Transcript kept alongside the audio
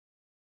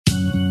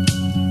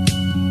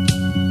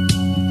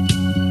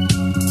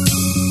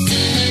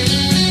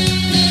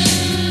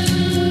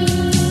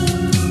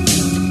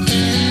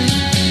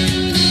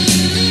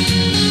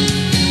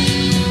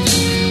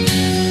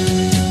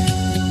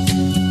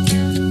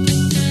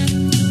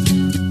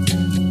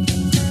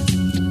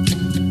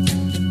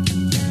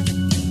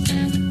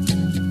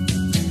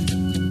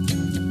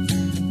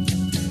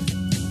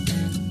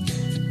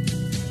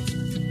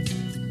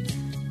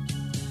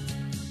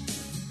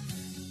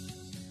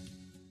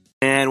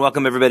and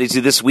welcome everybody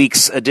to this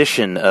week's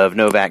edition of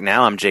Novak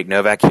Now. I'm Jake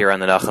Novak here on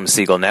the Nachum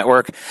Segal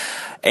Network,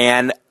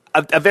 and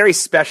a very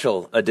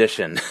special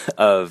edition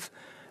of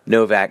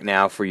Novak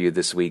Now for you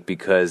this week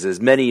because,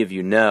 as many of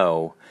you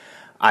know,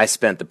 I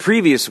spent the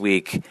previous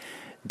week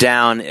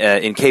down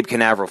in Cape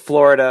Canaveral,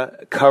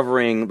 Florida,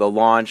 covering the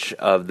launch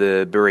of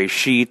the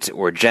Bereshit,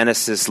 or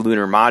Genesis,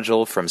 lunar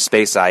module from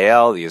Space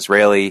IL, the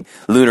Israeli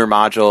lunar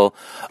module,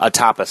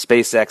 atop a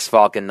SpaceX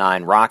Falcon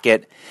 9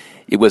 rocket.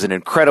 It was an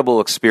incredible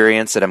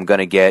experience that I'm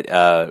going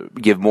to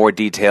give more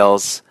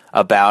details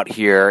about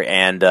here,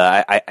 and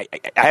I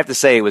have to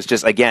say it was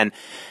just, again,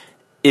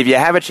 if you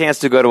have a chance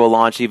to go to a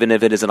launch, even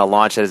if it isn't a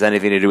launch that has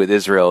anything to do with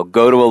Israel,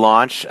 go to a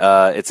launch.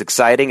 It's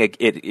exciting.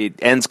 It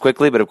ends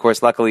quickly, but of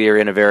course, luckily you're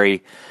in a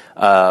very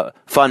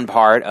fun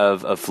part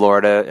of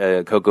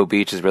Florida. Cocoa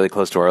Beach is really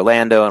close to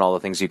Orlando and all the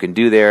things you can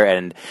do there.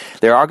 And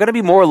there are going to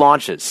be more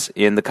launches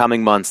in the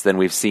coming months than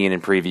we've seen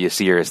in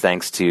previous years,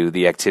 thanks to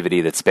the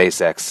activity that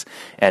SpaceX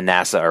and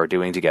NASA are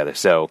doing together.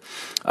 So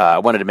I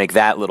wanted to make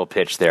that little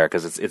pitch there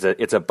because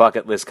it's a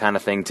bucket list kind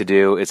of thing to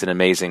do. It's an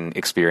amazing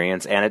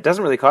experience, and it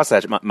doesn't really cost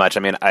that much. I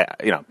mean,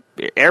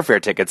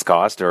 airfare tickets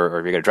cost, or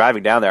if you're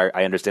driving down there,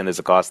 I understand there's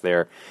a cost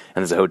there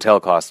and there's a hotel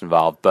cost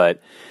involved,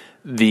 but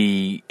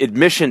the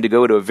admission to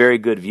go to a very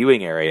good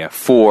viewing area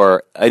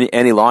for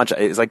any launch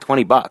is like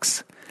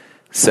 $20.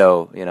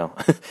 So,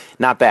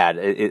 not bad.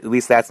 At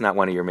least that's not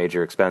one of your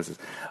major expenses.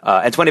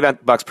 And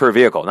 $20 per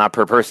vehicle, not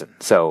per person.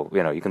 So,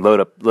 you can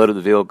load up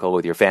the vehicle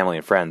with your family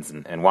and friends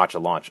and watch a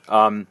launch.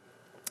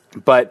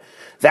 But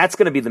that's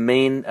going to be the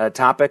main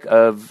topic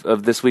of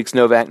this week's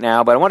Novak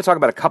Now. But I want to talk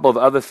about a couple of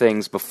other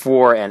things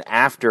before and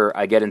after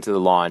I get into the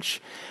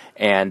launch.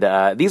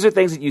 And these are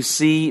things that you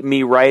see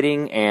me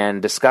writing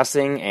and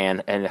discussing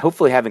and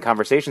hopefully having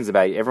conversations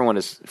about. Everyone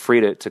is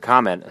free to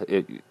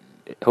comment,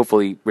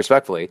 hopefully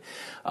respectfully,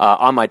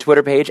 on my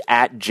Twitter page,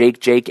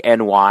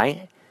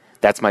 @JakeJakeNY.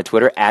 That's my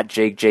Twitter,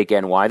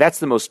 @JakeJakeNY. That's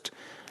the most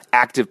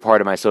active part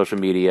of my social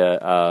media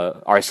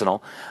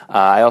arsenal.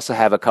 I also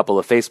have a couple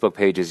of Facebook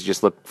pages. You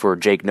just look for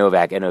Jake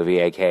Novak,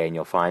 Novak, and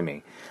you'll find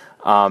me.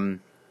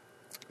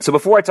 So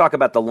before I talk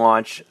about the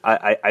launch,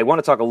 I want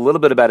to talk a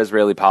little bit about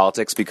Israeli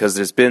politics because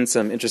there's been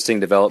some interesting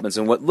developments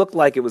in what looked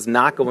like it was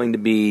not going to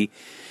be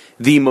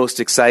the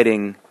most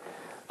exciting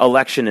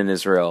election in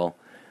Israel.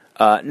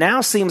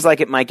 Now seems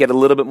like it might get a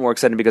little bit more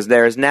exciting because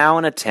there is now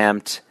an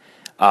attempt,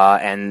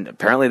 and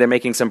apparently they're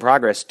making some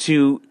progress,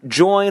 to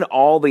join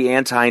all the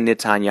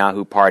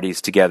anti-Netanyahu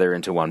parties together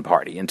into one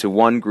party, into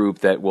one group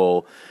that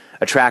will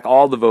attract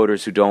all the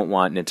voters who don't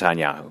want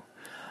Netanyahu.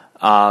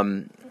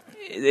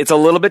 It's a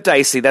little bit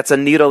dicey. That's a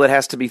needle that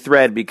has to be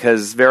thread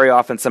because very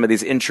often some of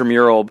these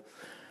intramural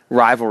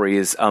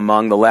rivalries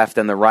among the left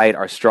and the right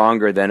are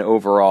stronger than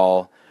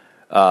overall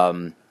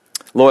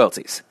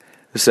loyalties.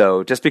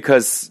 So just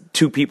because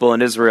two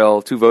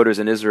voters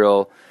in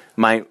Israel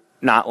might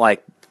not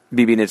like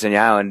Bibi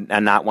Netanyahu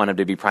and not want him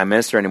to be prime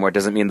minister anymore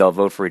doesn't mean they'll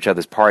vote for each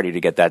other's party to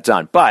get that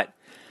done. But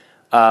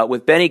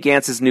with Benny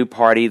Gantz's new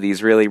party, the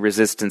Israeli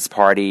Resistance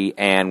Party,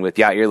 and with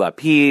Yair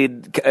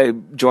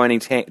Lapid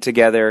joining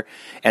together,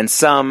 and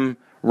some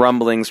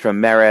rumblings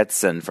from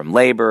Meretz and from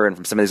Labor and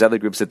from some of these other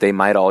groups that they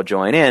might all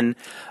join in,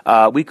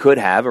 we could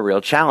have a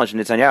real challenge in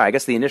Netanyahu. I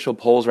guess the initial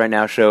polls right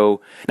now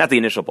show, not the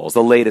initial polls,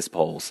 the latest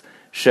polls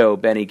show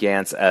Benny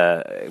Gantz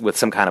with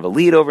some kind of a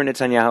lead over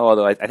Netanyahu,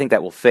 although I think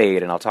that will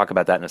fade, and I'll talk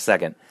about that in a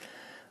second.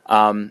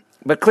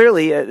 But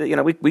clearly,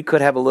 we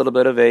could have a little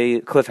bit of a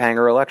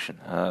cliffhanger election,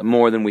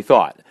 more than we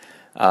thought.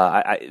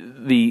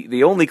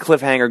 The only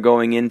cliffhanger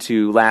going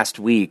into last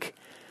week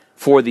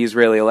for the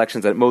Israeli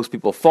elections that most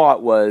people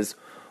thought was,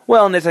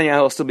 well,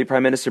 Netanyahu will still be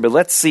prime minister, but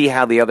let's see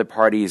how the other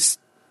parties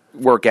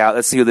work out.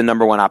 Let's see who the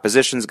number one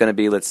opposition is going to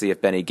be. Let's see if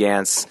Benny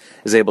Gantz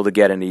is able to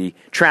get any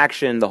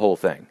traction, the whole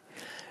thing.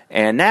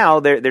 And now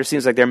there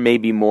seems like there may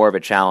be more of a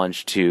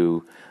challenge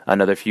to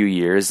another few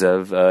years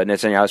of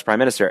Netanyahu as prime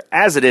minister.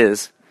 As it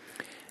is,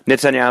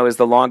 Netanyahu is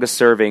the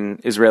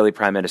longest-serving Israeli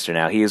prime minister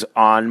now. He is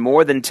on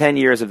more than 10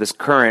 years of this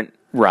current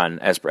run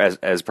as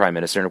prime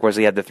minister. And, of course,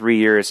 he had the 3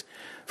 years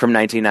from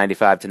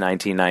 1995 to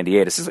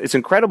 1998. It's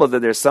incredible that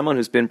there's someone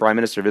who's been prime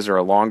minister of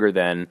Israel longer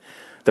than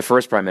the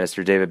first prime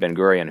minister, David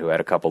Ben-Gurion, who had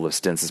a couple of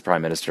stints as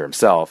prime minister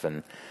himself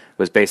and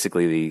was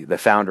basically the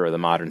founder of the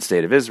modern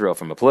state of Israel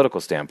from a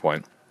political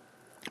standpoint.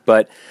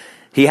 But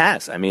he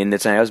has. I mean,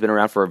 Netanyahu's been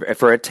around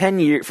for 10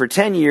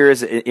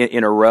 years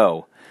in a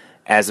row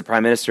as the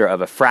prime minister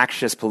of a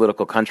fractious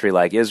political country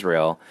like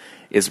Israel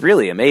is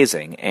really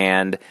amazing.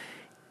 And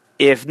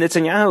if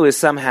Netanyahu is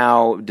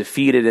somehow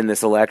defeated in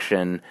this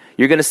election,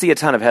 you're going to see a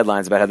ton of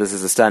headlines about how this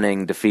is a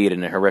stunning defeat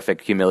and a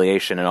horrific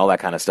humiliation and all that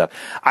kind of stuff.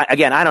 I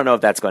don't know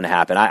if that's going to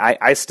happen.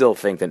 I still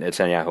think that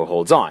Netanyahu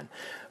holds on.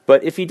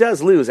 But if he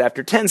does lose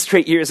after 10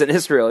 straight years in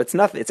Israel,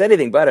 it's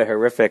anything but a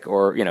horrific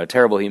or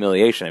terrible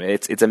humiliation. I mean,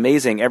 it's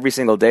amazing. Every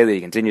single day that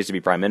he continues to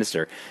be prime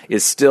minister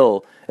is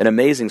still an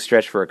amazing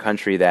stretch for a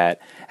country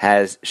that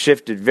has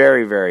shifted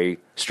very, very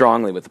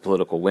strongly with the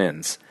political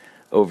winds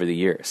over the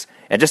years.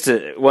 And just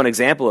one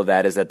example of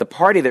that is that the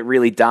party that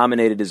really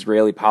dominated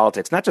Israeli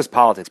politics, not just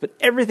politics, but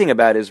everything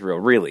about Israel,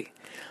 really,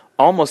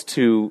 almost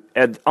to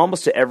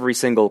every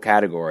single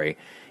category,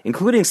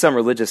 including some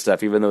religious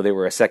stuff, even though they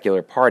were a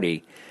secular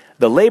party,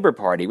 the Labor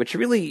Party, which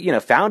really,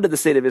 founded the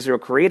state of Israel,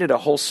 created a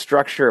whole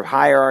structure of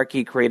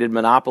hierarchy, created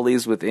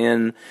monopolies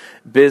within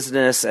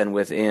business and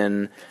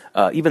within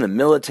even the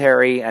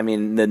military. I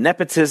mean, the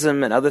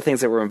nepotism and other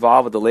things that were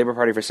involved with the Labor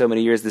Party for so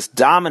many years, this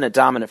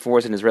dominant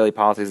force in Israeli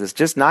politics is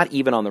just not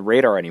even on the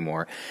radar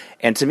anymore.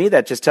 And to me,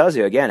 that just tells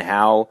you, again,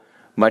 how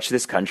much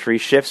this country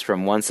shifts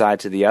from one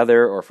side to the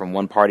other or from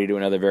one party to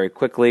another very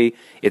quickly.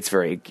 It's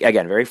very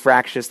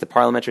fractious. The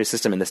parliamentary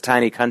system in this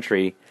tiny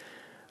country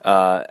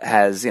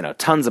has,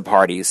 tons of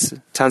parties,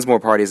 tons more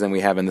parties than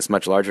we have in this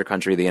much larger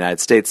country, the United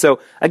States.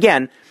 So,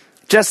 again,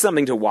 just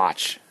something to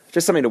watch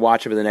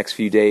over the next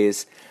few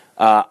days.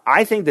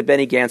 I think that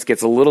Benny Gantz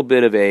gets a little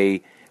bit of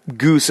a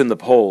goose in the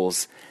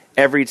polls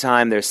every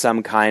time there's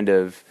some kind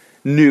of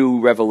new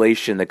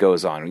revelation that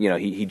goes on.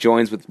 He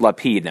joins with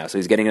Lapid now, so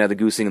he's getting another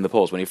goosing in the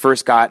polls. When he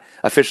first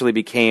officially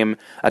became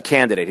a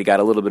candidate, he got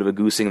a little bit of a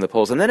goosing in the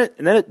polls, and then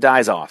it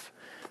dies off.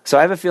 So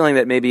I have a feeling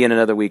that maybe in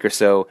another week or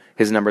so,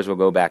 his numbers will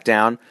go back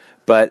down.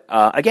 But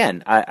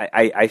again,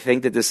 I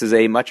think that this is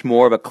a much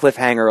more of a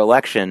cliffhanger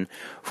election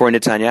for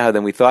Netanyahu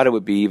than we thought it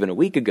would be even a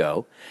week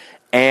ago.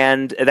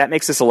 And that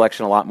makes this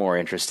election a lot more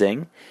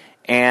interesting.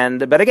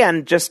 But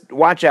again, just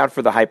watch out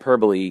for the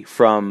hyperbole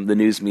from the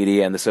news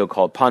media and the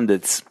so-called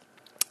pundits.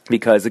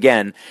 Because,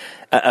 again,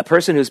 a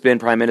person who's been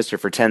prime minister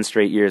for 10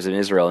 straight years in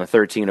Israel and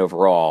 13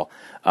 overall,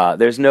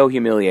 there's no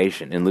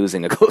humiliation in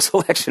losing a close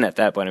election at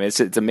that point. I mean,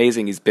 it's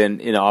amazing he's been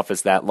in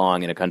office that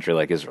long in a country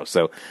like Israel.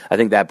 So I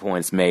think that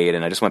point's made,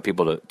 and I just want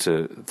people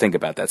to think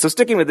about that. So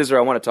sticking with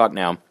Israel, I want to talk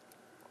now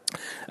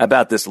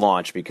about this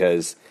launch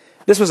because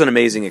this was an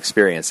amazing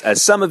experience.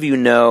 As some of you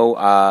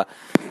know,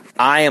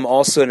 I am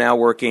also now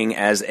working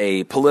as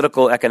a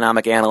political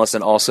economic analyst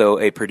and also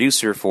a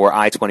producer for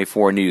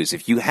I-24 News.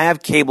 If you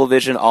have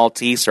Cablevision,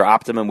 Altice, or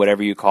Optimum,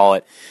 whatever you call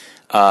it,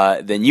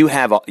 then you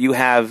have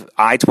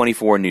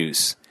I-24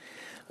 News.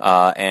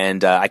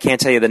 And I can't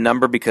tell you the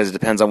number because it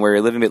depends on where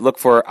you're living, but look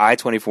for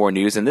I-24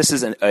 News. And this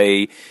is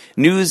a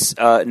news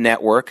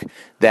network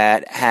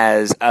that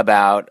has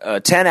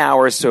about 10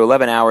 hours to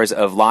 11 hours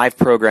of live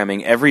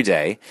programming every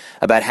day.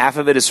 About half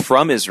of it is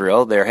from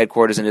Israel. Their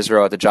headquarters in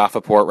Israel at the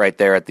Jaffa port right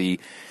there at the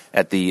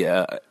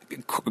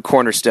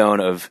cornerstone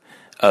of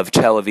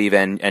Tel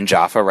Aviv and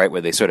Jaffa, right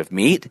where they sort of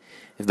meet.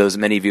 If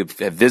many of you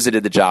have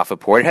visited the Jaffa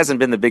port, it hasn't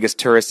been the biggest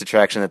tourist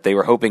attraction that they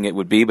were hoping it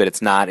would be, but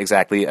it's not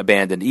exactly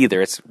abandoned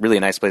either. It's really a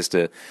nice place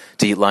to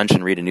eat lunch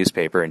and read a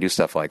newspaper and do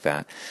stuff like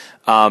that.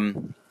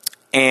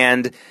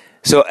 And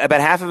so about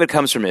half of it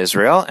comes from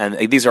Israel,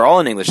 and these are all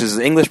in English. This is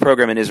an English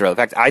program in Israel. In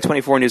fact,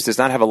 I-24 News does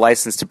not have a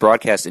license to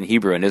broadcast in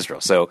Hebrew in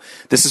Israel. So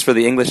this is for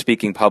the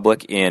English-speaking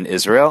public in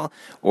Israel,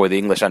 or the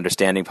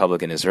English-understanding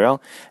public in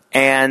Israel.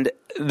 And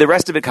the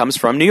rest of it comes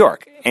from New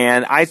York.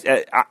 And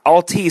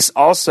Altice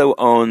also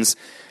owns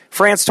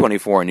France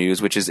 24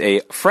 News, which is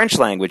a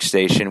French-language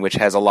station which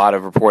has a lot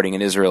of reporting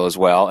in Israel as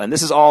well. And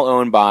this is all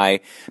owned by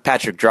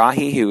Patrick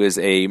Drahi, who is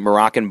a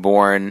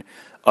Moroccan-born,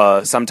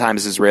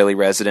 sometimes Israeli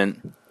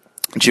resident,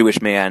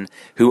 Jewish man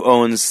who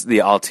owns the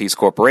Altice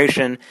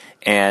Corporation,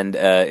 and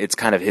it's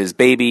kind of his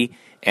baby,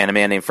 and a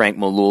man named Frank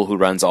Malul who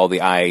runs all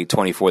the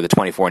I-24, the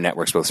 24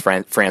 networks, both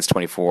France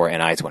 24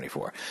 and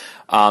I-24.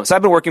 So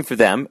I've been working for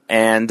them,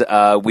 and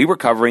we were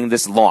covering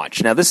this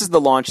launch. Now, this is the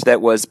launch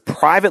that was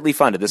privately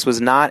funded. This was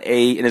not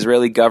an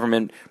Israeli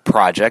government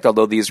project,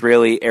 although the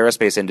Israeli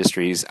Aerospace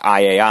Industries,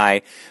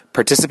 IAI,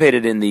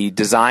 participated in the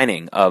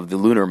designing of the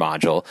lunar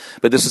module.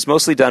 But this was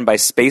mostly done by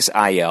Space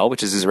IL,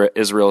 which is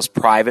Israel's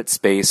private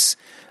space.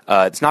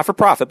 It's not for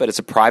profit, but it's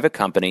a private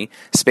company,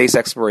 space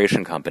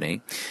exploration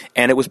company,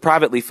 and it was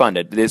privately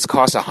funded. This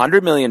cost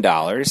 $100 million,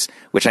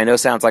 which I know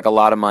sounds like a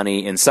lot of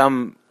money in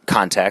some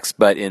context,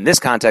 but in this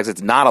context,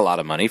 it's not a lot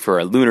of money. For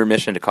a lunar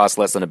mission to cost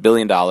less than $1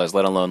 billion,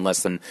 let alone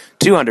less than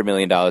 $200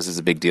 million, is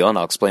a big deal, and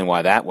I'll explain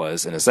why that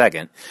was in a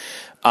second.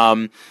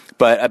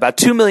 But about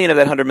 $2 million of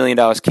that $100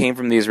 million came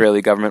from the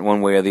Israeli government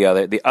one way or the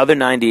other. The other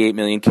 $98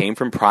 million came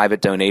from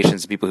private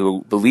donations, people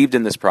who believed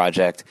in this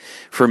project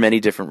for many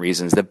different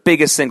reasons. The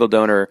biggest single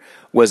donor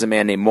was a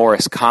man named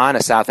Morris Khan,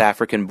 a South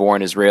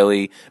African-born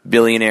Israeli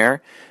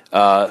billionaire,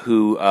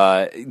 who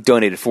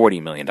donated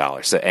 $40 million.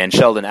 And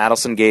Sheldon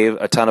Adelson gave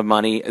a ton of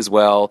money as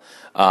well.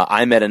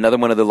 I met another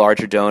one of the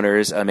larger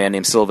donors, a man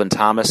named Sylvan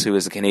Thomas, who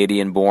is a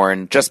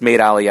Canadian-born, just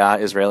made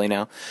Aliyah, Israeli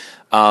now.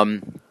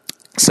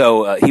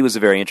 So he was a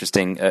very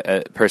interesting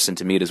person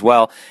to meet as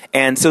well.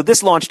 And so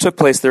this launch took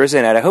place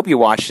Thursday night. I hope you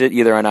watched it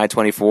either on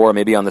I-24 or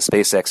maybe on the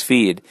SpaceX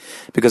feed,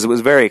 because it was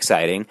very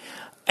exciting.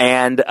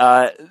 And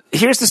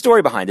here's the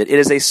story behind it. It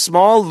is a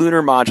small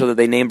lunar module that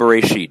they named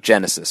Bereshit,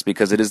 Genesis,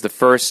 because it is the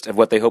first of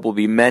what they hope will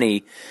be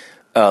many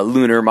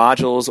lunar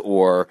modules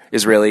or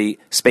Israeli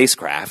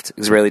spacecraft,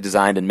 Israeli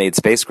designed and made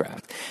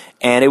spacecraft.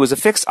 And it was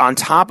affixed on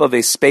top of a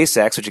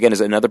SpaceX, which again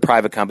is another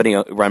private company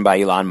run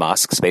by Elon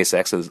Musk,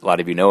 SpaceX, as a lot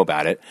of you know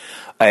about it.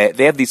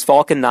 They have these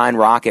Falcon 9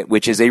 rocket,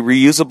 which is a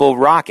reusable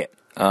rocket.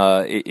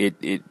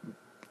 It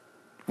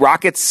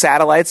rockets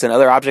satellites and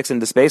other objects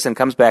into space and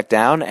comes back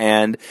down,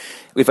 and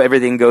if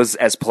everything goes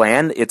as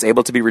planned, it's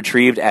able to be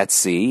retrieved at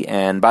sea.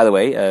 And by the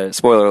way,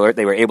 spoiler alert,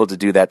 they were able to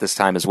do that this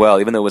time as well,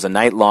 even though it was a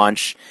night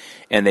launch,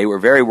 and they were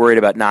very worried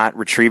about not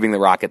retrieving the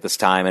rocket this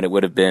time, and it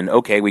would have been,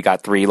 okay, we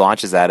got 3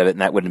 launches out of it,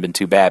 and that wouldn't have been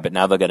too bad, but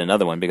now they'll get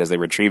another one because they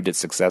retrieved it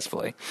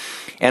successfully.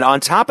 And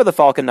on top of the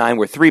Falcon 9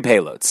 were 3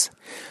 payloads.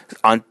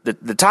 On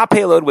the top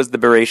payload was the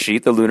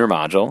Bereshit, the lunar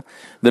module.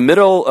 The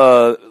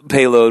middle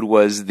payload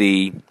was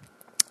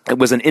it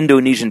was an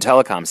Indonesian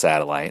telecom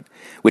satellite,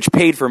 which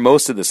paid for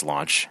most of this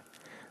launch.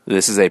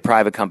 This is a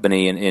private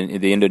company in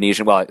the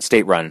Indonesian,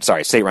 state-run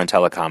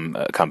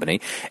telecom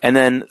company. And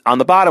then on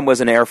the bottom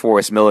was an Air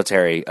Force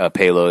military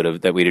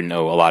payload that we didn't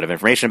know a lot of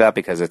information about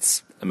because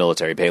it's a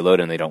military payload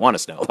and they don't want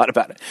us to know a lot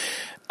about it.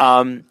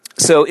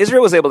 So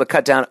Israel was able to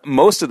cut down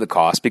most of the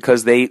cost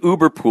because they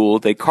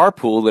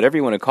carpooled, whatever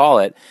you want to call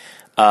it,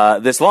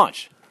 this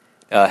launch.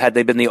 Had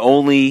they been the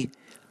only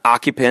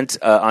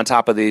occupant on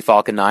top of the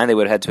Falcon 9, they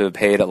would have had to have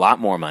paid a lot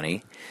more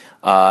money.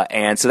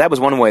 And so that was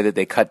one way that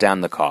they cut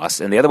down the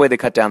cost. And the other way they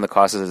cut down the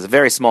cost is a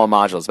very small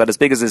module. It's about as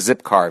big as a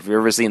zip car. If you've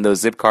ever seen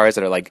those zip cars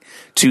that are like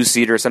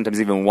 2-seater,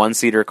 sometimes even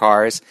 1-seater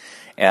cars,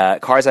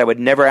 cars I would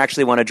never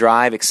actually want to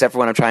drive except for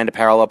when I'm trying to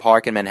parallel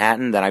park in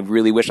Manhattan, then I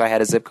really wish I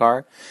had a zip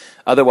car.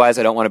 Otherwise,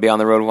 I don't want to be on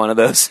the road with one of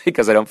those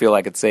because I don't feel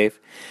like it's safe.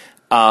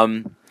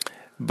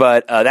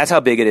 But that's how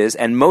big it is.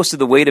 And most of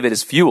the weight of it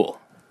is fuel.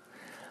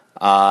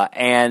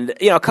 And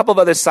a couple of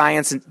other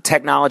science and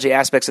technology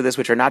aspects of this,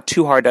 which are not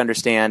too hard to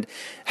understand.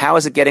 How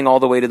is it getting all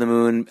the way to the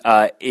moon?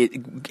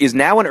 It is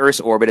now in Earth's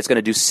orbit. It's going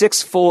to do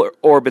 6 full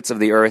orbits of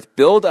the Earth,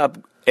 build up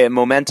a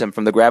momentum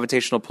from the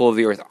gravitational pull of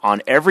the Earth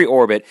on every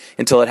orbit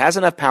until it has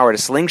enough power to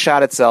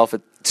slingshot itself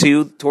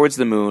towards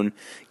the moon,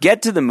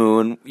 get to the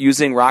moon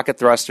using rocket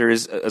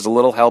thrusters as a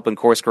little help and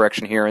course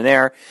correction here and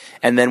there,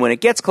 and then when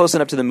it gets close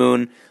enough to the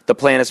moon, the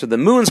plan is for the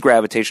moon's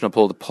gravitational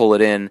pull to pull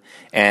it in,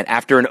 and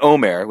after an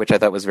Omer, which I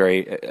thought was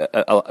very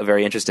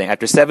interesting,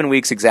 after 7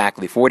 weeks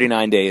exactly,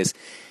 49 days,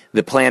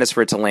 the plan is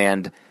for it to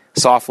land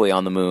softly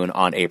on the moon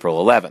on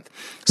April 11th.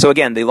 So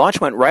again, the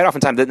launch went right off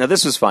in time. Now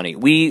this was funny.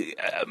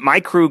 My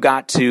crew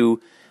got to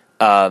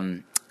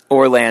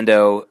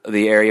Orlando,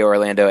 the area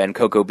Orlando and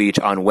Cocoa Beach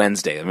on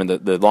Wednesday. I mean,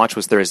 the launch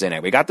was Thursday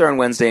night. We got there on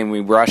Wednesday and we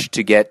rushed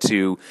to get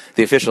to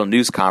the official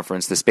news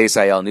conference, the Space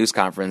IL news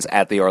conference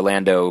at the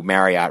Orlando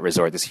Marriott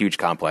Resort, this huge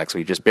complex.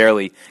 We just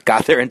barely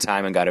got there in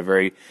time and got a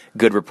very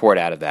good report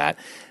out of that.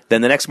 Then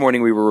the next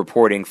morning we were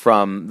reporting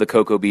from the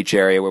Cocoa Beach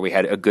area where we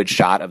had a good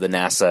shot of the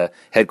NASA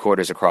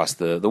headquarters across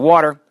the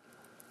water.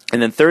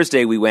 And then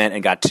Thursday we went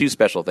and got 2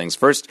 special things.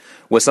 First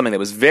was something that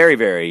was very,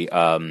 very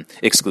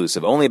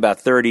exclusive. Only about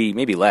 30,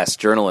 maybe less,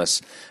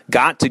 journalists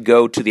got to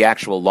go to the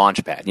actual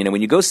launch pad.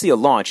 When you go see a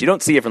launch, you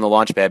don't see it from the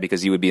launch pad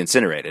because you would be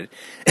incinerated.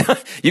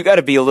 You got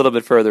to be a little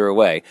bit further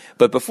away.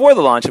 But before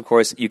the launch, of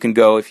course, you can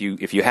go if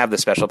you have the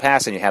special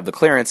pass and you have the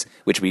clearance,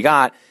 which we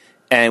got.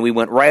 And we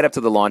went right up to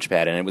the launch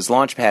pad, and it was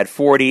launch pad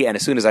 40. And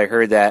as soon as I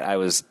heard that, I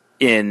was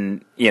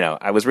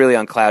I was really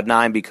on cloud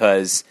 9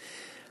 because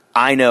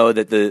I know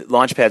that the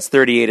launch pads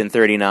 38 and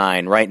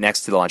 39, right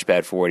next to the launch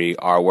pad 40,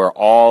 are where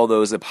all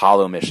those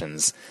Apollo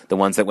missions, the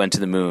ones that went to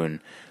the moon,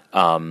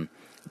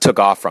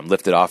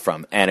 lifted off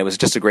from. And it was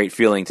just a great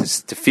feeling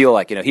to feel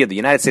like, here, the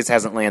United States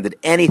hasn't landed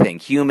anything,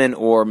 human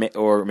or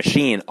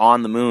machine,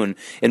 on the moon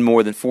in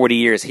more than 40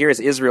 years. Here is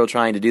Israel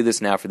trying to do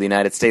this now for the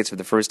United States for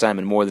the first time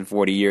in more than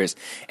 40 years.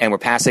 And we're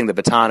passing the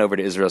baton over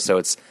to Israel, so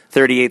it's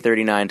 38,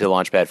 39 to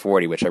launch pad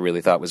 40, which I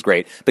really thought was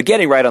great. But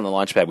getting right on the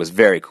launch pad was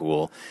very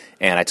cool.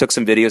 And I took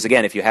some videos.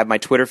 Again, if you have my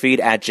Twitter feed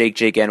at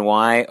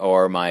JakeNY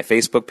or my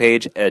Facebook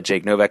page,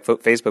 Jake Novak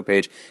Facebook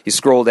page, you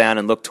scroll down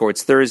and look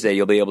towards Thursday,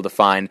 you'll be able to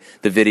find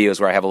the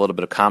videos where I have a little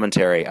bit of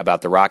commentary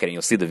about the rocket, and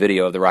you'll see the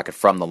video of the rocket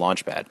from the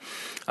launch pad,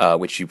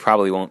 which you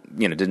probably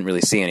didn't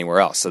really see anywhere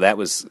else. So that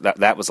was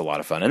a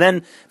lot of fun. And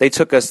then they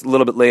took us a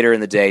little bit later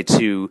in the day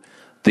to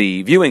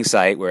the viewing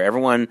site where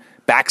everyone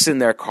backs in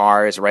their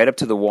cars right up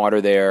to the water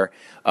there.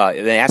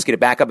 They ask you to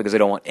back up because they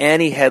don't want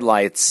any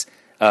headlights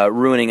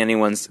ruining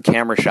anyone's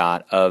camera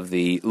shot of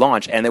the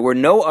launch. And there were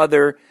no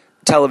other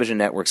television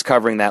networks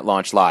covering that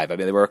launch live. I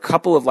mean, there were a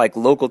couple of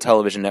local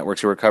television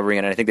networks who were covering it,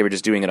 and I think they were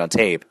just doing it on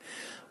tape.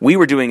 We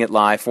were doing it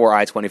live for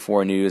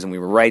I-24 News, and we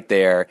were right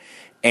there.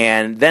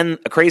 And then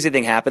a crazy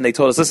thing happened. They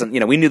told us, listen,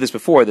 we knew this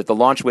before, that the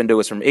launch window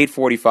was from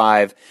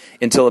 8:45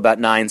 until about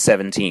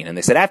 9:17. And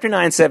they said after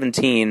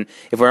 9:17,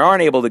 if we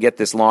aren't able to get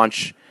this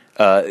launch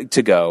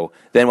to go,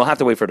 then we'll have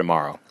to wait for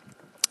tomorrow.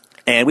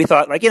 And we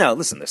thought,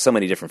 listen, there's so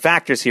many different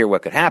factors here.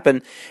 What could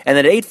happen? And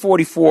then at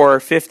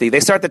 8:44:50, they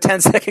start the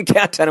 10-second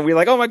countdown, and we're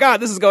like, oh, my God,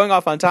 this is going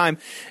off on time.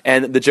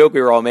 And the joke we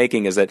were all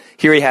making is that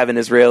here you have an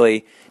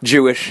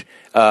Israeli-Jewish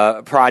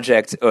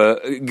project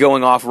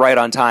going off right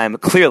on time.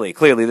 Clearly,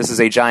 this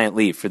is a giant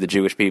leap for the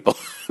Jewish people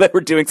that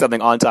we're doing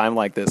something on time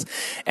like this.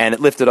 And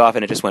it lifted off,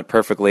 and it just went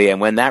perfectly. And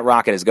when that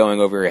rocket is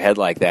going over your head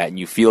like that, and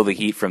you feel the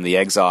heat from the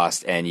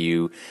exhaust, and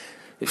you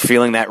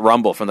feeling that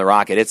rumble from the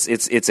rocket, it's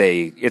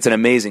an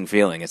amazing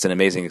feeling. It's an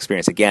amazing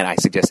experience. Again, I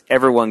suggest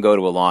everyone go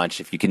to a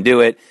launch. If you can do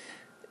it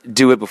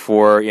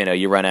before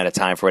you run out of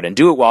time for it, and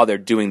do it while they're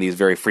doing these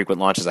very frequent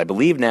launches. I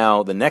believe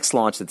now the next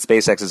launch that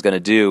SpaceX is going to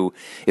do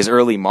is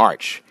early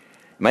March.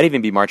 It might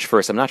even be March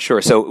 1st. I'm not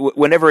sure. So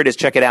whenever it is,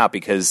 check it out,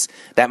 because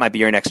that might be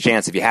your next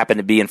chance. If you happen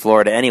to be in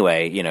Florida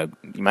anyway, you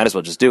might as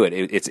well just do it.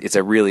 It's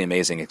a really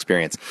amazing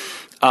experience.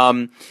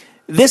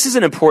 This is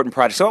an important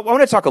project. So I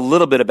want to talk a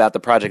little bit about the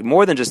project,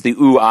 more than just the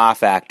ooh-ah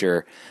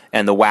factor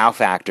and the wow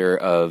factor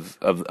of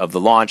the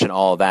launch and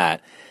all of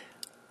that.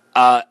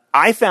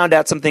 I found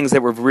out some things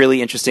that were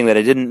really interesting that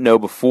I didn't know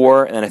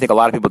before, and I think a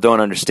lot of people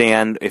don't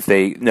understand if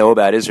they know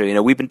about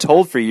Israel. We've been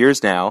told for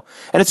years now,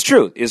 and it's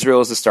true,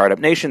 Israel is a startup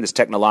nation, this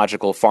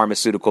technological,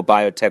 pharmaceutical,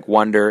 biotech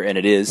wonder, and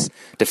it is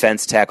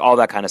defense tech, all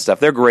that kind of stuff.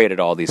 They're great at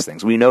all these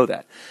things. We know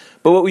that.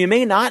 But what we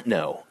may not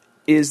know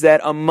is that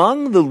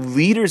among the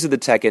leaders of the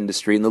tech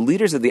industry and the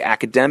leaders of the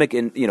academic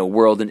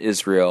world in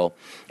Israel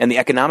and the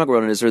economic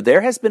world in Israel,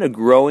 there has been a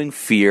growing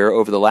fear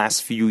over the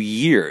last few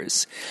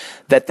years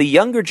that the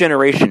younger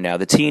generation now,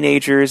 the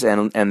teenagers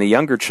and the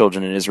younger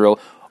children in Israel,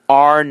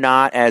 are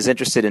not as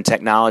interested in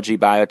technology,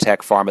 biotech,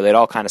 pharma, that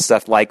all kind of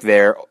stuff like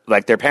their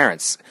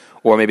parents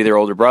or maybe their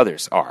older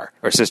brothers are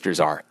or sisters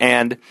are.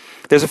 And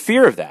there's a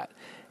fear of that.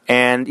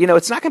 And,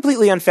 it's not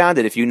completely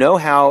unfounded. If you know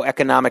how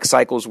economic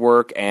cycles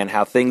work and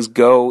how things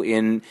go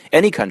in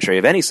any country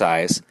of any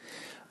size,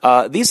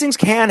 these things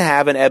can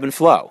have an ebb and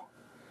flow.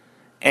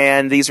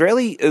 And the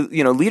Israeli,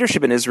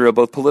 leadership in Israel,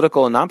 both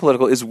political and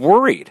non-political, is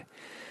worried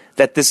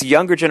that this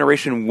younger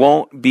generation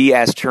won't be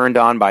as turned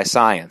on by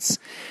science.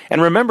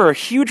 And remember, a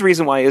huge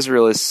reason why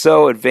Israel is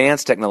so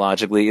advanced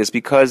technologically is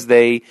because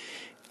they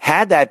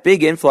had that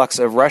big influx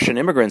of Russian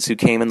immigrants who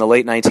came in the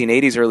late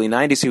 1980s, early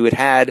 90s, who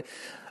had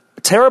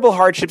terrible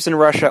hardships in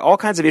Russia, all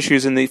kinds of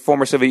issues in the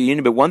former Soviet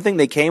Union. But one thing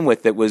they came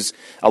with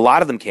a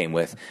lot of them came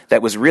with,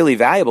 that was really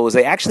valuable, is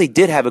they actually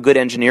did have a good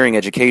engineering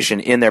education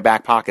in their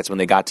back pockets when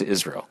they got to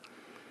Israel.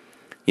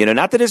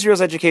 Not that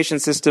Israel's education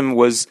system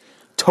was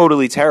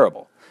totally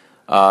terrible.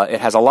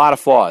 It has a lot of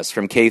flaws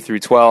from K through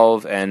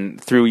 12 and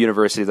through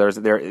university.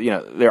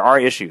 There are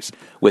issues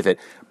with it,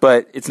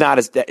 but it's not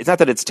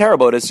that it's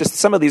terrible. It's just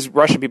some of these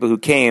Russian people who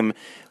came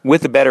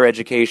with a better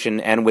education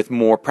and with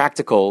more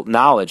practical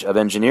knowledge of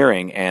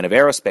engineering and of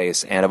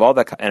aerospace and of all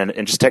that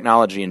and just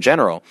technology in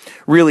general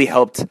really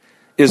helped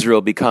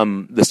Israel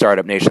become the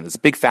startup nation. It's a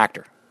big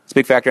factor. It's a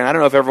big factor, and I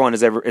don't know if everyone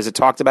has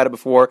talked about it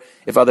before.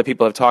 If other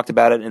people have talked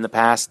about it in the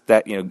past,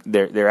 that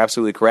they're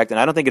absolutely correct. And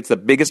I don't think it's the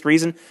biggest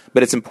reason,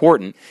 but it's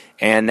important.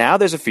 And now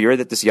there's a fear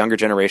that this younger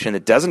generation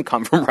that doesn't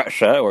come from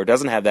Russia or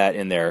doesn't have that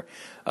in their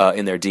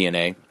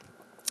DNA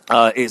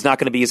is not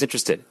going to be as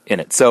interested in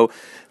it. So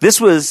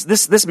this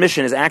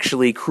mission is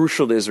actually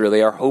crucial to Israel.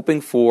 They are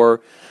hoping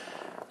for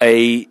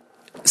a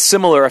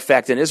similar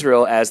effect in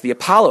Israel as the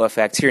Apollo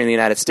effect here in the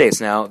United States.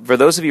 Now, for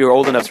those of you who are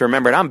old enough to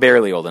remember, and I'm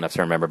barely old enough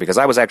to remember because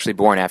I was actually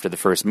born after the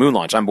first moon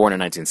launch. I'm born in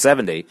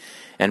 1970,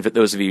 and for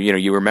those of you,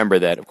 you remember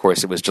that, of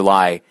course, it was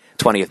July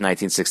 20th,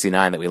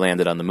 1969 that we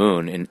landed on the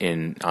moon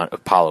in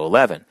Apollo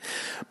 11.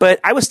 But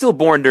I was still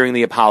born during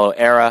the Apollo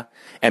era,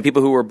 and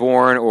people who were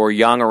born or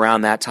young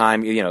around that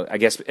time, I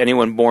guess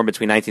anyone born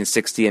between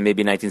 1960 and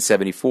maybe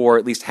 1974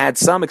 at least had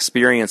some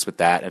experience with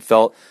that and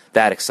felt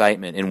that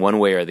excitement in one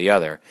way or the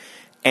other.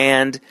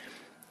 And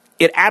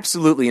it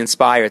absolutely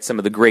inspired some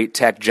of the great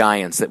tech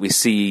giants that we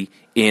see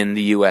in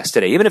the U.S.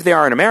 today, even if they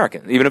aren't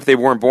American, even if they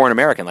weren't born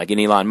American, like in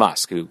Elon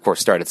Musk, who, of course,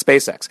 started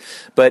SpaceX.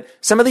 But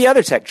some of the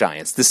other tech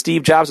giants, the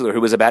Steve Jobs,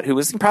 who was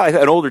probably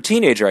an older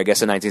teenager, I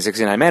guess, in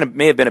 1969,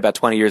 may have been about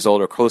 20 years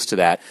old or close to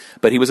that,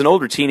 but he was an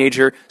older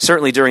teenager.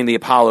 Certainly during the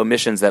Apollo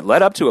missions that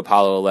led up to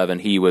Apollo 11,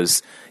 he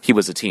was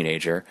a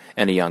teenager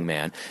and a young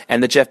man.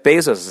 And the Jeff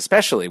Bezos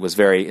especially was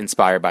very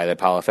inspired by the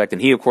Apollo effect,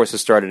 and he, of course,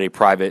 has started a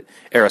private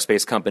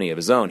aerospace company of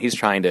his own. He's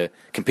trying to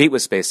compete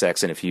with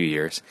SpaceX in a few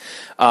years.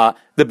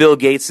 The Bill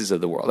Gateses of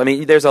the world. I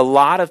mean, there's a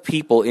lot of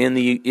people in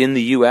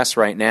the U.S.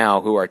 right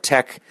now who are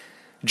tech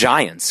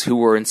giants who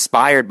were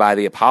inspired by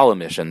the Apollo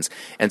missions,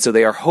 and so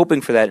they are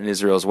hoping for that in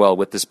Israel as well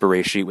with this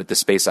Bereshit, with the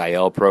Space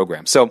IL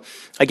program. So,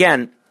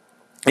 again,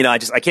 I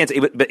can't say,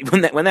 but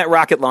when that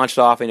rocket launched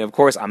off, and of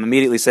course, I'm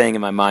immediately saying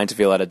in my mind,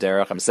 Tefillah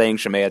Derech, I'm saying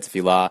Shemaya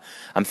Tefillah,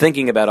 I'm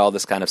thinking about all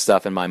this kind of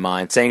stuff in my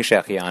mind, saying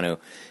Shechianu.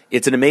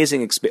 It's an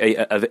amazing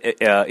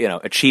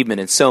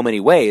achievement in so many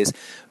ways,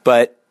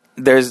 but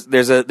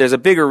there's a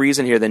bigger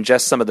reason here than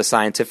just some of the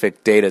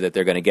scientific data that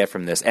they're going to get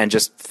from this, and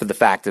just for the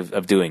fact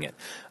of doing it.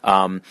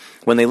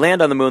 When they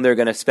land on the moon, they're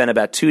going to spend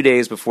about 2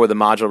 days before the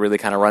module really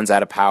kind of runs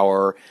out of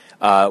power,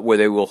 where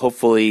they will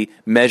hopefully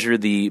measure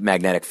the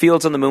magnetic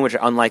fields on the moon, which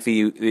are unlike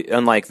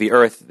the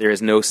Earth. There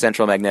is no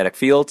central magnetic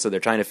field, so they're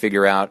trying to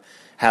figure out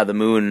how the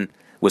moon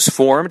was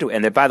formed.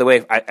 And then, by the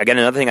way, again,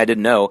 another thing I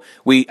didn't know,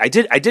 I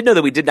did know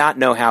that we did not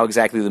know how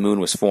exactly the moon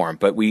was formed,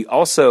 but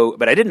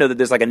I didn't know that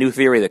there's like a new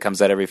theory that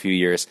comes out every few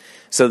years.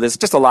 So there's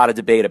just a lot of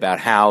debate about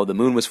how the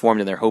moon was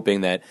formed, and they're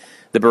hoping that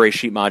the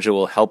Bereshit module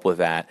will help with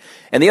that.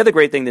 And the other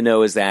great thing to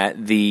know is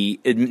that the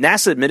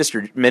NASA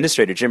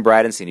administrator, Jim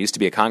Bridenstine, used to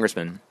be a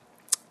congressman,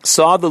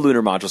 saw the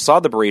lunar module, saw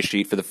the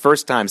Bereshit for the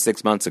first time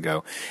 6 months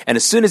ago. And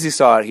as soon as he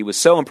saw it, he was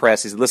so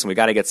impressed. He said, listen, we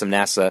got to get some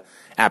NASA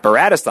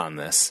apparatus on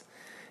this.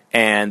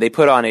 And they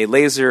put on a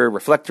laser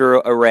reflector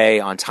array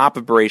on top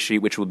of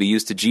Bereshit, which will be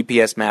used to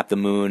GPS map the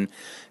moon,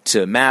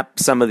 to map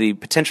some of the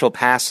potential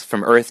paths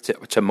from Earth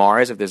to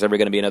Mars. If there's ever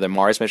going to be another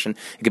Mars mission,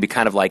 it could be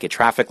kind of like a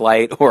traffic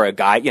light or a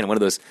guide, one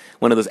of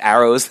those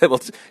arrows that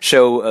will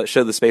show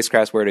the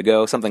spacecraft where to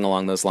go, something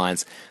along those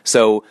lines.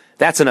 So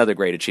that's another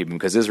great achievement,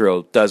 because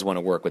Israel does want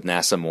to work with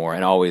NASA more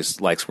and always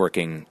likes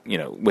working,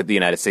 with the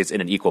United States in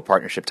an equal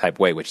partnership type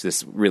way, which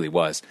this really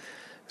was.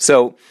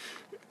 So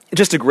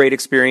just a great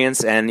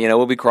experience, and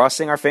we'll be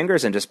crossing our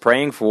fingers and just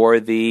praying for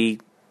the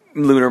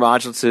lunar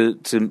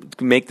module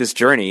to make this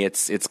journey.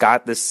 It's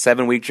got this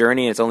 7-week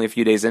journey, and it's only a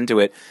few days into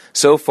it.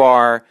 So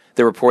far,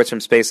 the reports from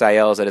Space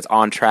IL is that it's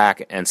on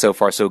track, and so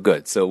far so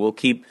good. So we'll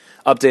keep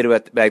updated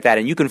about that,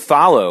 and you can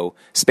follow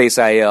Space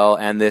IL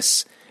and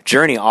this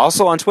journey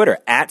also on Twitter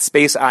at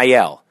Space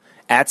IL.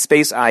 At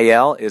Space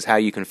IL is how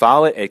you can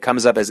follow it. It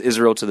comes up as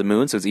Israel to the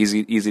Moon, so it's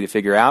easy to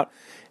figure out.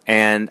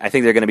 And I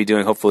think they're going to be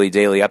doing, hopefully,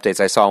 daily updates.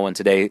 I saw one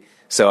today,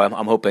 so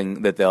I'm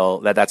hoping that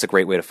that's a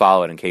great way to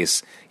follow it in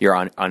case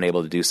you're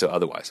unable to do so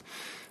otherwise.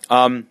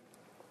 Wanted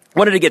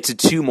to get to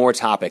 2 more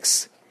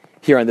topics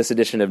here on this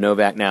edition of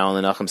Novak Now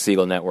on the Nachum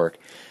Segal Network.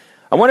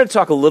 I wanted to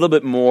talk a little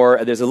bit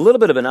more. There's a little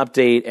bit of an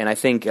update, and I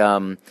think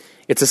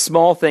it's a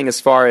small thing as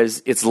far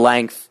as its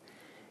length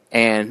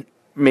and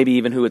maybe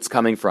even who it's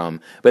coming from.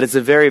 But it's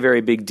a very,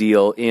 very big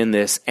deal in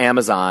this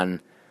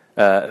Amazon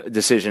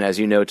decision, as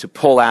you know, to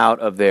pull out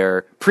of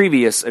their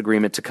previous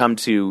agreement to come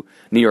to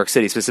New York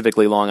City,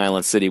 specifically Long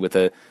Island City, with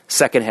a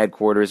second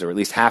headquarters, or at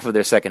least half of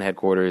their second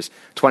headquarters,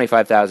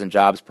 25,000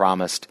 jobs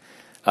promised.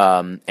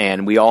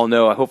 And we all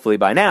know, hopefully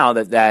by now,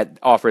 that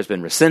offer has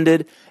been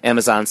rescinded.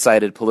 Amazon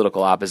cited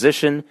political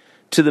opposition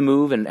to the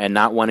move and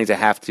not wanting to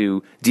have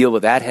to deal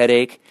with that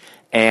headache.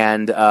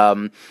 And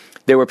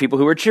there were people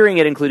who were cheering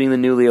it, including the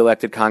newly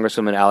elected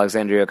Congresswoman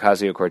Alexandria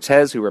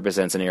Ocasio-Cortez, who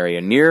represents an area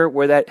near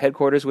where that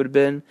headquarters would have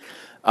been,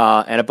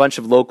 and a bunch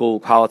of local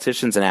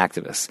politicians and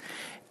activists.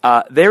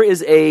 There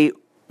is a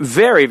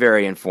very,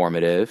 very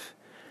informative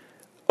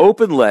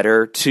open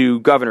letter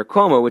to Governor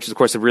Cuomo, which is, of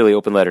course, a really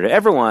open letter to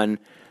everyone,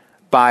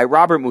 by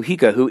Robert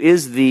Mujica, who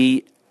is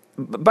the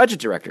budget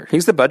director.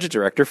 He's the budget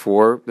director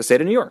for the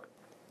state of New York.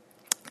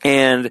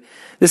 And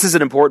this is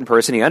an important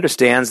person. He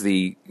understands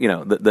the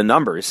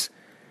numbers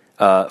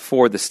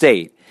for the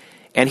state.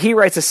 And he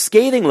writes a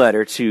scathing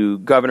letter to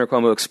Governor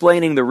Cuomo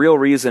explaining the real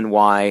reason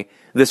why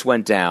this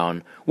went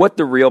down, what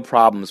the real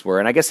problems were.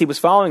 And I guess he was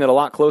following it a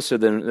lot closer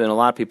than a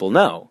lot of people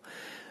know.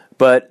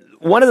 But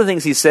one of the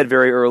things he said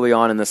very early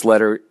on in this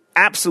letter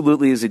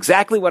absolutely is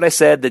exactly what I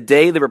said the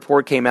day the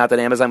report came out that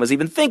Amazon was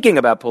even thinking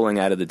about pulling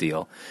out of the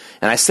deal.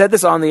 And I said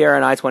this on the air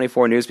on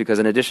I-24 News because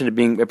in addition to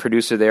being a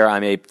producer there,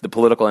 I'm the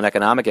political and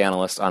economic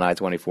analyst on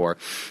I-24.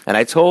 And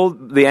I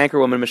told the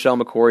anchorwoman, Michelle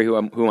McCory,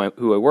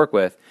 who I work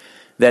with,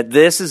 that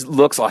this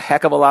looks a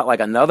heck of a lot like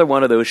another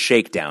one of those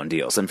shakedown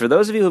deals. And for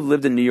those of you who have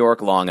lived in New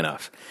York long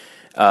enough,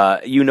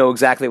 you know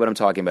exactly what I'm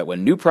talking about.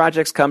 When new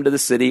projects come to the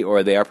city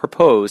or they are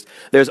proposed,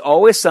 there's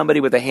always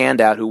somebody with a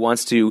handout who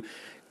wants to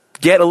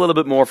get a little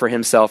bit more for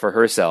himself or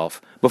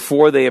herself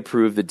before they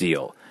approve the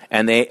deal.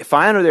 And they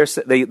find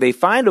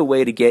a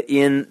way to get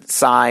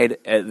inside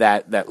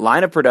that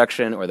line of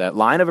production or that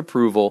line of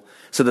approval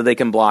so that they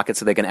can block it,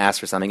 so they can ask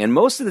for something. And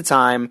most of the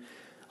time,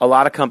 a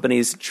lot of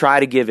companies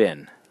try to give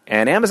in.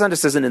 And Amazon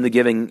just isn't in the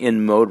giving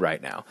in mode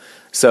right now.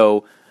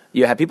 So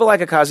you have people like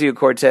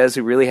Ocasio-Cortez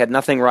who really had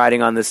nothing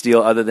riding on this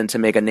deal other than to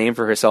make a name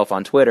for herself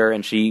on Twitter,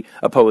 and she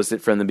opposed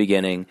it from the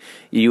beginning.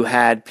 You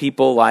had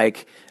people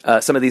like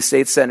some of these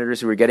state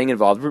senators who were getting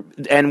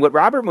involved. And what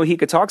Robert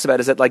Mujica talks about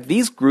is that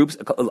these groups,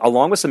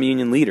 along with some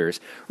union leaders,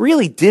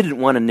 really didn't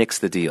want to nix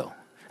the deal.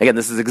 Again,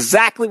 this is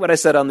exactly what I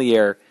said on the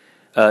air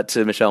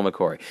to Michelle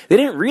McCory. They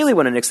didn't really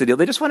want to nix the deal.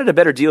 They just wanted a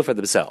better deal for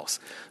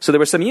themselves. So there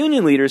were some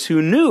union leaders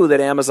who knew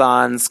that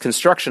Amazon's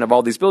construction of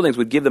all these buildings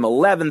would give them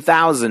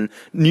 11,000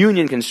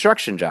 union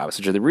construction jobs,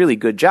 which are the really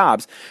good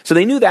jobs. So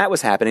they knew that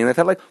was happening. They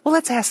thought, well,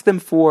 let's ask them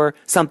for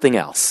something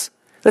else.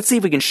 Let's see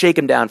if we can shake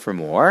them down for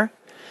more.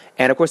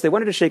 And, of course, they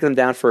wanted to shake them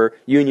down for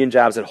union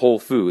jobs at Whole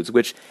Foods,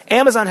 which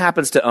Amazon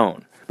happens to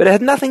own. But it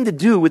had nothing to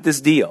do with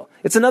this deal.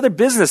 It's another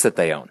business that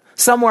they own,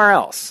 somewhere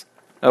else.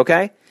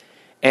 Okay?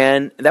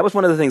 And that was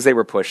one of the things they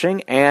were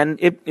pushing, and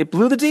it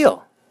blew the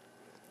deal.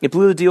 It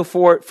blew the deal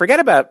forget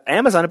about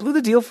Amazon, it blew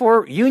the deal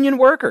for union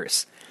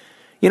workers.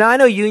 I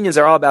know unions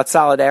are all about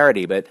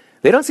solidarity, but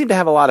they don't seem to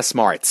have a lot of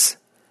smarts.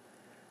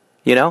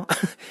 And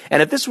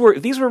if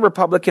these were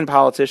Republican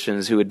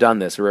politicians who had done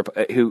this,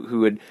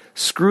 who had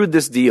screwed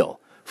this deal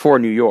for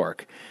New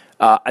York,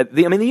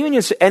 the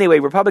unions, anyway,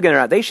 Republican or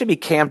not, they should be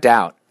camped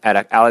out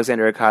at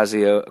Alexandria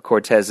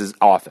Ocasio-Cortez's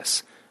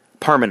office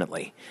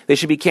permanently. They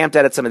should be camped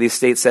out at some of these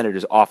state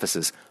senators'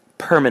 offices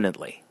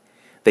permanently.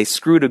 They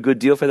screwed a good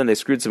deal for them. They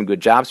screwed some good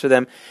jobs for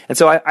them. And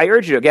so I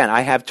urge you, again,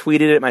 I have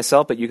tweeted it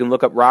myself, but you can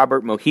look up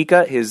Robert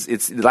Mujica.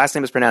 The last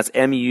name is pronounced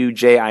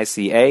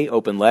M-U-J-I-C-A,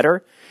 open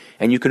letter.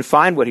 And you can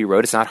find what he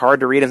wrote. It's not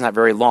hard to read. It's not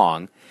very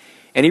long.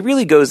 And he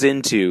really goes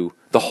into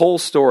the whole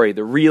story,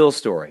 the real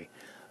story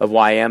of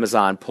why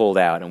Amazon pulled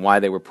out and why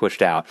they were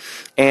pushed out.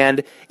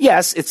 And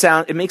yes,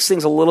 it makes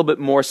things a little bit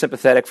more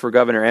sympathetic for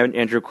Governor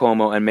Andrew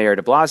Cuomo and Mayor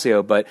de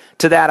Blasio, but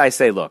to that I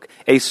say, look,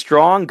 a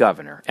strong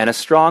governor and a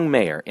strong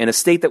mayor in a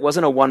state that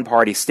wasn't a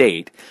one-party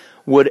state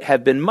would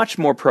have been much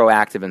more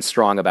proactive and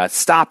strong about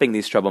stopping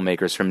these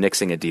troublemakers from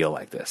nixing a deal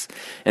like this.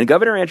 And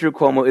Governor Andrew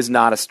Cuomo is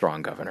not a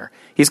strong governor.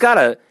 He's got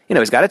a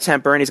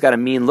temper and he's got a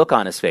mean look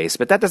on his face,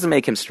 but that doesn't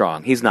make him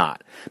strong. He's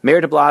not. Mayor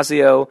de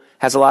Blasio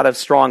has a lot of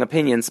strong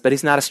opinions, but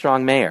he's not a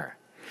strong mayor.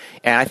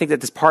 And I think that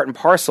this part and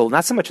parcel,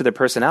 not so much of their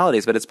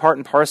personalities, but it's part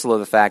and parcel of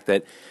the fact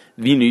that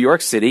New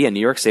York City and New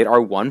York State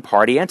are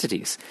one-party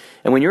entities.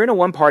 And when you're in a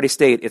one-party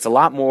state, it's a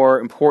lot more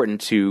important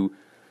to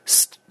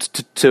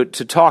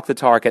talk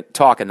the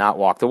talk and not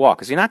walk the walk,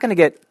 because you're not going to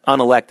get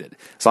unelected.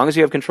 As long as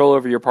you have control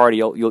over your party,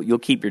 you'll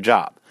keep your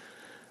job.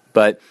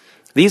 But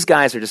these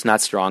guys are just not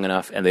strong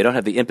enough, and they don't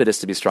have the impetus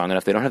to be strong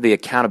enough. They don't have the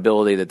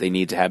accountability that they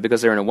need to have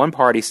because they're in a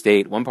one-party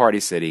state, one-party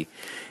city,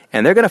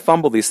 and they're going to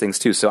fumble these things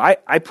too. So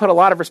I put a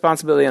lot of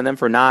responsibility on them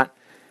for not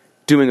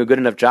doing a good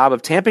enough job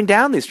of tamping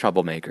down these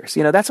troublemakers.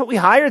 That's what we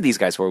hired these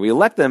guys for. We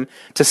elect them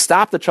to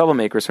stop the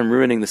troublemakers from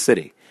ruining the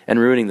city and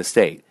ruining the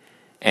state,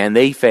 and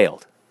they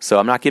failed. So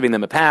I'm not giving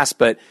them a pass,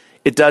 but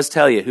it does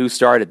tell you who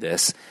started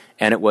this,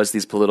 and it was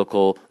these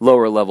political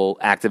lower-level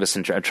activists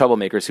and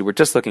troublemakers who were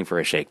just looking for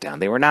a shakedown.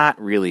 They were not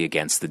really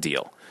against the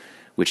deal,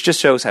 which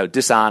just shows how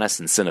dishonest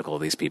and cynical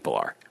these people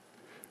are.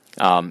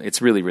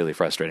 It's really, really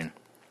frustrating.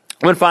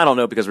 One final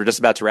note, because we're just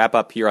about to wrap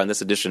up here on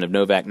this edition of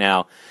Novak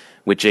Now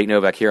with Jake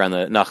Novak here on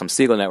the Nachum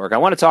Segal Network. I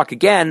want to talk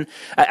again.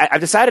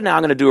 I've decided now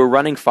I'm going to do a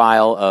running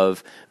file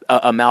of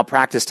a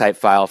malpractice type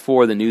file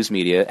for the news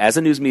media. As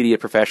a news media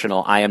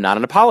professional, I am not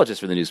an apologist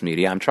for the news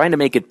media. I'm trying to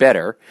make it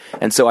better.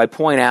 And so I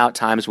point out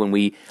times when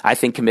we, I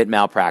think, commit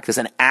malpractice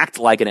and act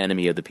like an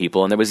enemy of the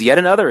people. And there was yet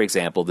another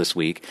example this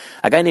week.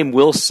 A guy named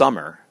Will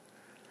Sommer,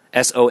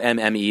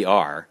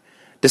 S-O-M-M-E-R,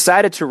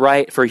 decided to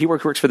write he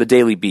works for the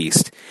Daily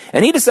Beast.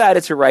 And he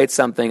decided to write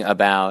something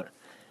about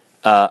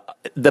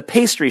the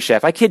pastry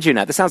chef, I kid you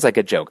not, this sounds like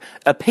a joke,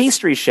 a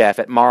pastry chef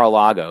at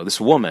Mar-a-Lago, this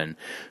woman,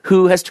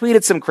 who has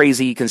tweeted some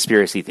crazy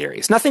conspiracy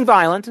theories. Nothing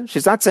violent.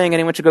 She's not saying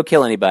anyone should go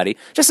kill anybody.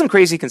 Just some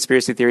crazy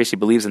conspiracy theories. She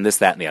believes in this,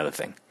 that, and the other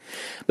thing.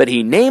 But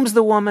he names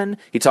the woman.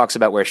 He talks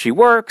about where she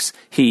works.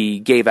 He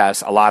gave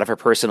us a lot of her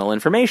personal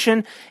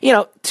information,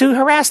 to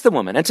harass the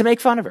woman and to make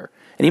fun of her.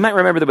 And you might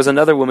remember there was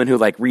another woman who,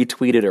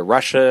 retweeted a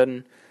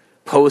Russian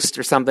post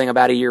or something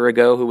about a year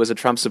ago who was a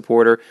Trump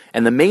supporter,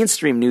 and the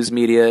mainstream news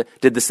media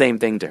did the same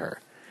thing to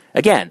her.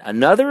 Again,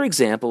 another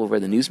example of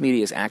where the news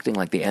media is acting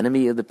like the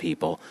enemy of the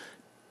people,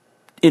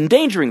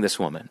 endangering this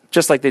woman,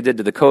 just like they did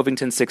to the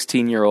Covington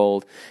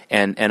 16-year-old,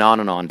 and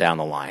on down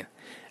the line.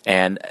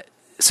 And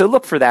so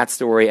look for that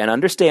story and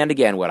understand,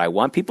 again, what I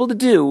want people to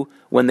do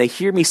when they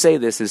hear me say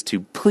this is to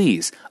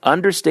please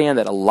understand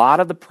that a lot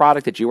of the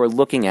product that you are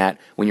looking at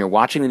when you're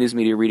watching the news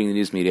media, reading the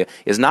news media,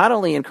 is not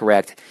only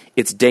incorrect,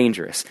 it's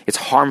dangerous. It's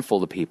harmful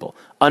to people.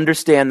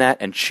 Understand that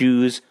and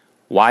choose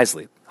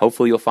wisely.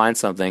 Hopefully you'll find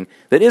something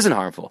that isn't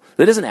harmful,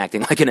 that isn't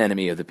acting like an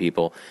enemy of the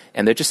people.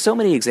 And there are just so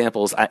many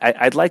examples.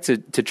 I'd like to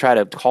try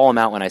to call them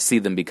out when I see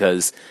them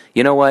because,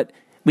 you know what?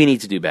 We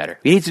need to do better.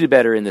 We need to do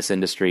better in this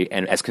industry,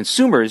 and as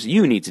consumers,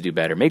 you need to do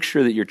better. Make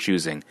sure that you're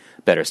choosing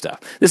better stuff.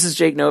 This is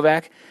Jake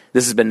Novak.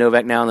 This has been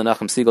Novak Now on the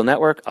Nachum Segal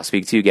Network. I'll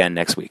speak to you again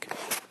next week.